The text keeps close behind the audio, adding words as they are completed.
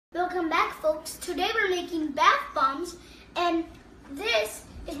Welcome back, folks. Today we're making bath bombs, and this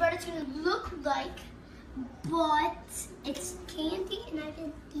is what it's going to look like, but it's candy and I've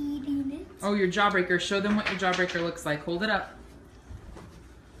been eating it. Oh, your jawbreaker. Show them what your jawbreaker looks like. Hold it up.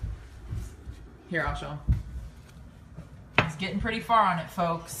 Here, I'll show them. It's getting pretty far on it,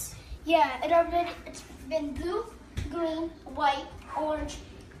 folks. Yeah, it's been blue, green, white, orange,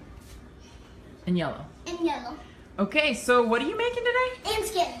 And yellow. and yellow. Okay, so what are you making today? And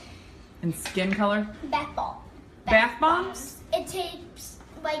skin. In skin color? Bath ball. Bath bombs? It takes,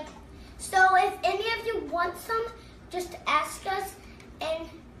 so if any of you want some, just ask us and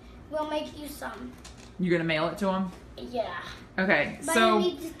we'll make you some. You're going to mail it to them? Yeah. Okay, But so... you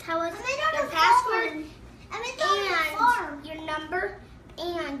need to tell us your password and your number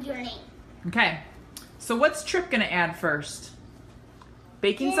and your name. Okay, so what's Tripp going to add first?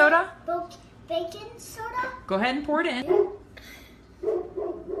 Baking soda? Baking soda? Go ahead and pour it in.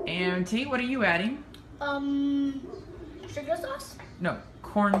 And Tate, what are you adding? Sugar sauce? No,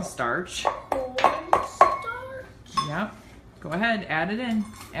 cornstarch. Cornstarch? Yep. Go ahead, add it in.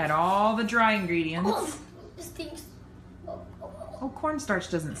 Add all the dry ingredients. Oh, it stinks. Oh, cornstarch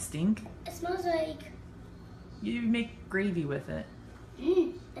doesn't stink. It smells like... You make gravy with it.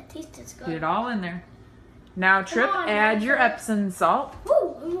 That tastes good. Put it all in there. Now, Tripp, on, add your Epsom salt.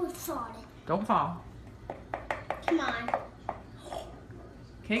 Woo, I'm almost salted. Don't fall. Come on.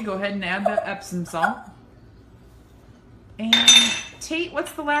 Okay, go ahead and add the Epsom salt. And Tate,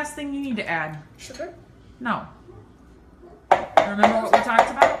 what's the last thing you need to add? Sugar? No. Remember what we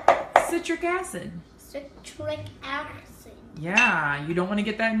talked about? Citric acid. Citric acid. Yeah, you don't want to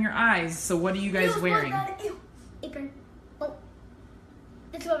get that in your eyes. So what are you guys wearing? Apron. Well,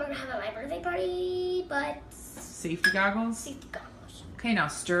 this is what we're going to have at my birthday party, but... Safety goggles? Safety goggles. Okay, now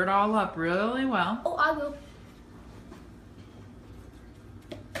stir it all up really well. Oh, I will.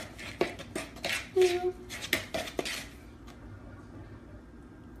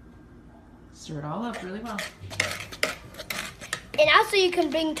 Stir it all up really well. And also you can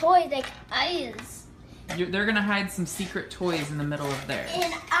bring toys like eyes. They're going to hide some secret toys in the middle of theirs.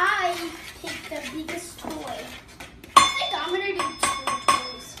 And I picked the biggest toy. I think I'm going to do 2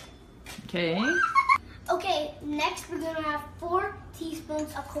 toys. Okay. Okay, next we're going to have 4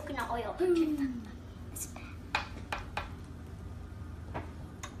 teaspoons of coconut oil.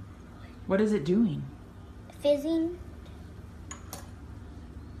 What is it doing? Fizzing.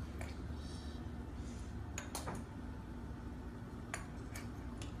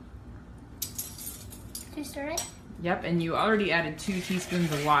 Do you stir it? Yep, and you already added 2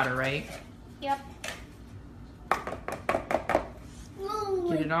 teaspoons of water, right? Yep. Oh,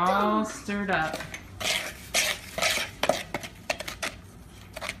 Get it all stirred up.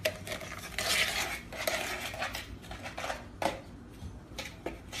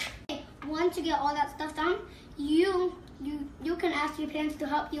 Once you get all that stuff done, you can ask your parents to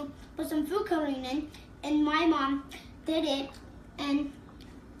help you put some food coloring in. And my mom did it, and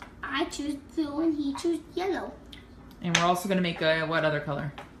I choose blue and he chose yellow. And we're also going to make a, what other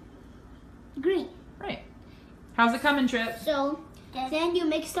color? Green. Right. How's it coming, Tripp? So then you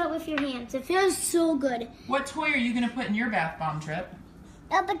mix it with your hands. It feels so good. What toy are you going to put in your bath bomb, Tripp?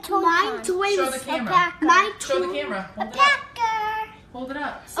 Mine toy Show was the camera. a packer. My Show the toy- camera. A Hold it up. packer. Hold it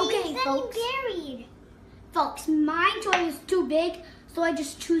up. Okay, folks. Buried. Folks, my toy is too big, so I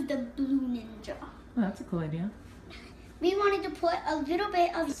just choose the blue ninja. Oh, that's a cool idea. We wanted to put a little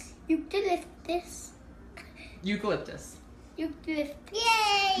bit of eucalyptus. Eucalyptus. Eucalyptus.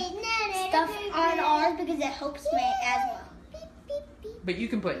 Stuff on ours because it helps my asthma. But you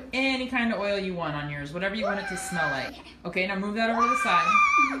can put any kind of oil you want on yours, whatever you want it to smell like. Okay, now move that over to the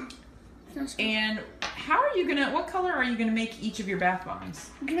side. And how are you gonna, what color are you gonna make each of your bath bombs?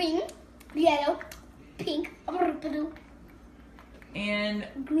 Green, yellow, pink, blue. And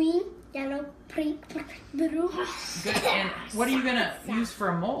Green, yellow, pink, blue. good. And what are you gonna use for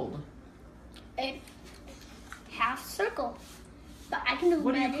a mold? A half circle. But I can do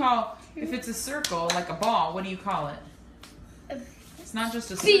What do you call, if it's a circle, like a ball, what do you call it? It's not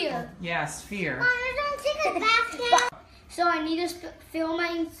just a sphere. circle. Yeah, sphere. So I need to fill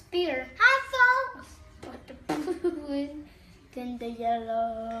my sphere. But the blue, then the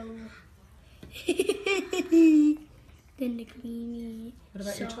yellow, then the greeny. What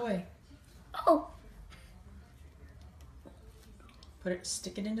about your toy? Oh,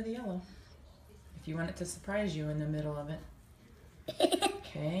 Stick it into the yellow. If you want it to surprise you in the middle of it.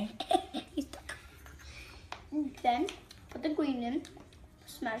 Okay. Then put the green in,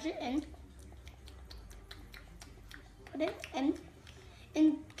 smash it in, put it in,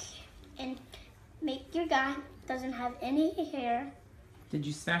 and make your guy doesn't have any hair Did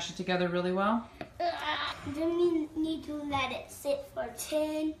you smash it together really well? Then we need to let it sit for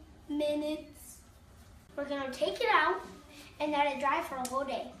 10 minutes. We're going to take it out and let it dry for a whole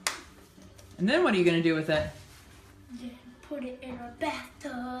day. And then what are you going to do with it? Then put it in our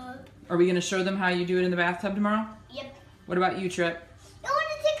bathtub. Are we going to show them how you do it in the bathtub tomorrow? Yep. What about you, Tripp? I want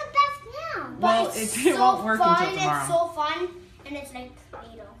to take a bath now. Well, But it's it won't work fun. until tomorrow. It's so fun. And it's like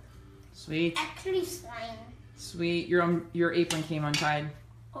Play-Doh. Sweet. Actually slime. Sweet. Your apron came untied.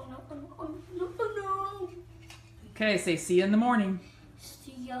 Oh no, oh no, oh no, oh no. Okay, say see you in the morning.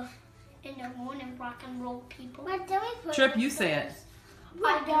 See ya in the morning, rock and roll people. What do we put? Tripp, you say it.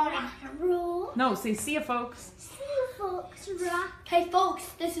 Rock and roll. No, say see ya, folks. See you, folks. Rock. Hey, folks,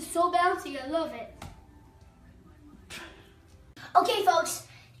 this is so bouncy. I love it. Okay, folks.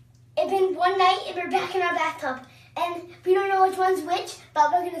 It's been one night and we're back in our bathtub. And we don't know which one's which,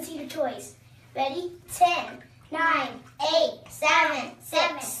 but we're going to see the toys. Ready? 10, 9, 8, 7,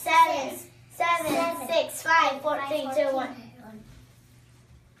 6, 7, 6, 5, 4, 3, 2, 1.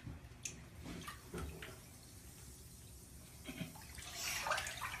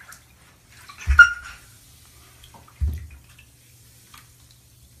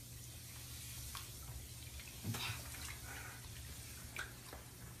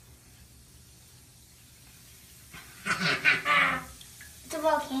 It's a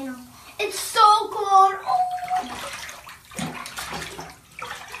volcano. It's so cold. Oh.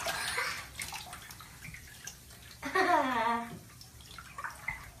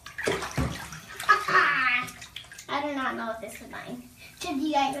 I do not know if this is mine. Tripp,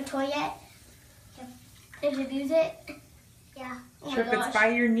 you got your toy yet? Did you use it? Yeah. Oh Tripp, it's by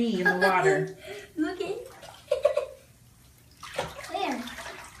your knee in the water. Look it. Where?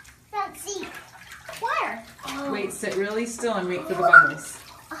 Can't see. Where? Oh. Wait, sit really still and wait for the bubbles.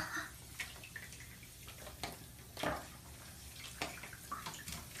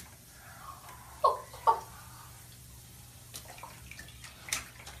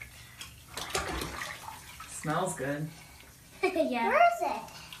 Smells good. Yeah. Where is it?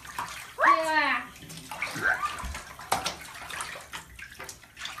 What? Yeah.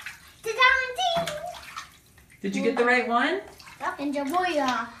 Did you get the right one? And your boy, did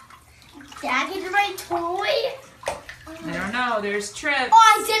I get the right toy? I don't know. There's Tripp. Oh,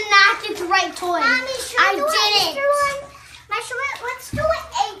 I did not get the right toy. Mommy, I didn't. Let's do an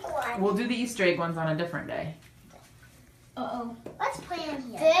egg one. We'll do the Easter egg ones on a different day. Uh-oh. Let's play in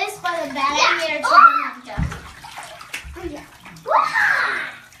here. This for the bad idea to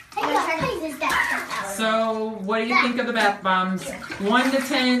So, what do you think of the bath bombs? 1 to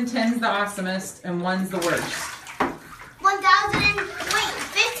 10, 10's the awesomest, and 1's the worst.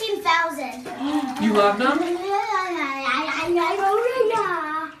 15,000. You love them?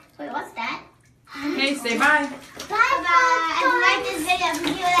 Wait, what's that? Hey, say bye. Bye-bye. And like this video.